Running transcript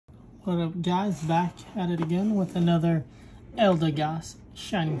What up, guys? Back at it again with another Eldegoss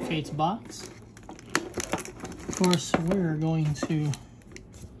Shining Fates box. Of course, we're going to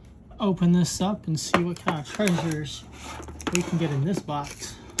open this up and see what kind of treasures we can get in this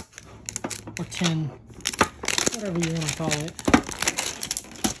box. Or tin, whatever you want to call it.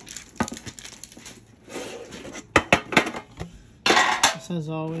 Just as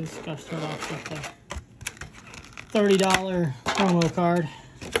always, gotta start off with a $30 promo card.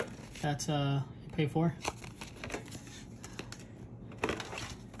 That's you pay for.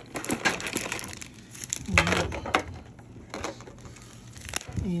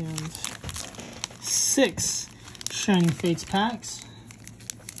 And 6 Shining Fates packs.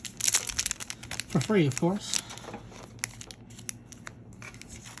 For free, of course.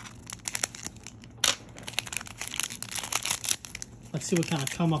 Let's see what kind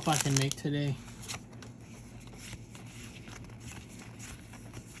of come up I can make today.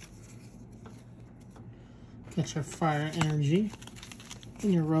 Get your Fire Energy,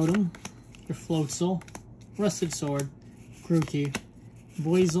 and your Rotom, your Floatzel, Rusted Sword, Grookey,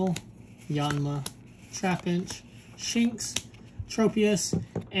 Boizel, Yanma, Trapinch, Shinx, Tropius,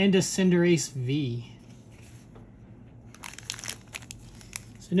 and a Cinderace V.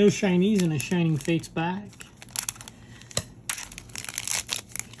 So no shinies in a Shining Fates bag.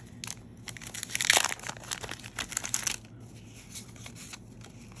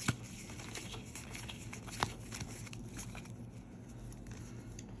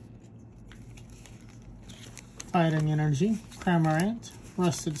 Fighting Energy, Cramorant,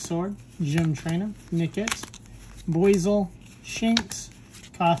 Rusted Sword, Gym Trainer, Nickit, Boizel, Shinx,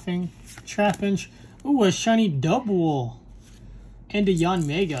 Coughing, Trapinch, ooh, a shiny Double, and a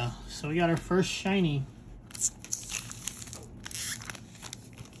Yanmega. So we got our first shiny.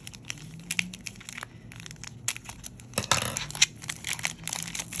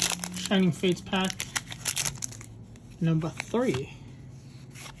 Shining Fates pack number 3.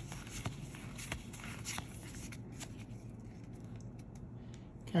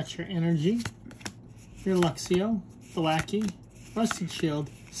 Got your Energy, your Luxio, Thwackey, Rusted Shield,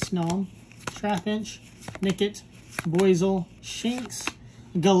 Snom, Trapinch, Nickit, Boizel, Shinx,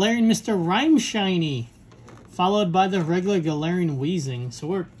 Galarian Mr. Rhyme Shiny, followed by the regular Galarian Weezing. So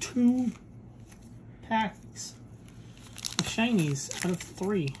we're 2 packs of shinies out of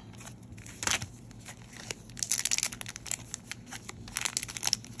 3.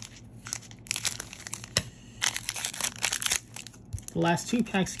 The last 2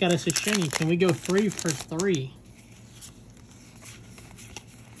 packs got us a shiny. Can we go 3 for 3?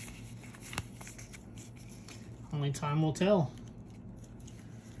 Only time will tell.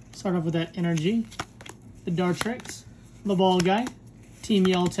 Start off with that Energy, the Dartrix, the Ball Guy, Team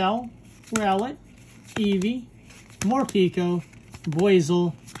Yell Towel, Rowlet, Eevee, Morpeko,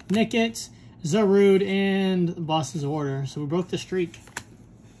 Boizel, Nickit, Zarude, and the Boss's Order. So we broke the streak.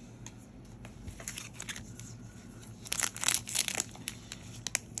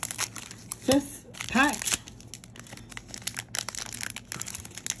 Fifth pack.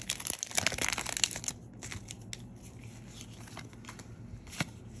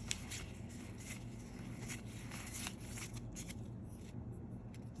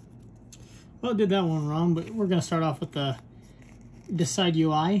 Well, I did that one wrong, but we're going to start off with the Decide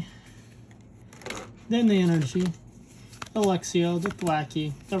UI. Then the Energy, the Luxio, the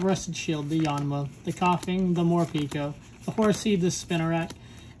Thwackey, the Rusted Shield, the Yanma, the Coughing, the Morpeko, the Horsey, the Spinarak,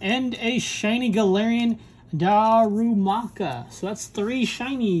 and a shiny Galarian Darumaka. So that's 3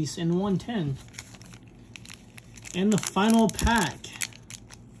 shinies in 110. And the final pack.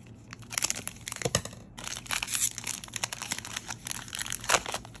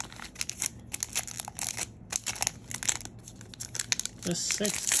 The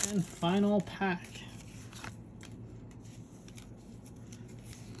 6th and final pack.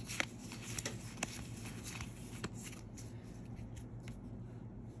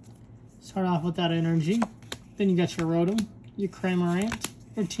 Start off with that Energy. Then you got your Rotom, your Cramorant,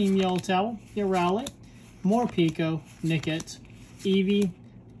 your Team Yell Towel, your Rowlet, Morpeko, Nickit, Eevee,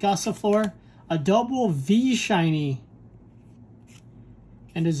 Gossifleur, a double V shiny,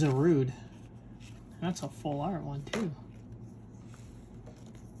 and a Zarude. That's a full art one too.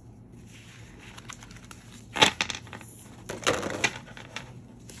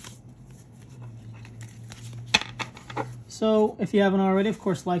 So, if you haven't already, of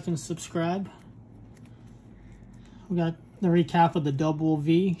course, like and subscribe. We got the recap of the Double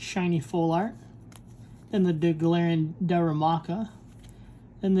V Shiny Full Art. Then the Galarian Darumaka.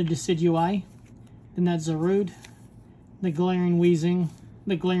 Then the Decidueye. Then that Zarude. The Galarian Weezing.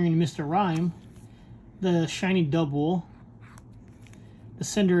 The Galarian Mr. Rhyme. The Shiny Double. the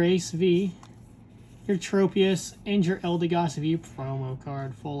Cinderace V, your Tropius, and your Eldegoss V promo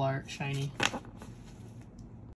card, full art, shiny.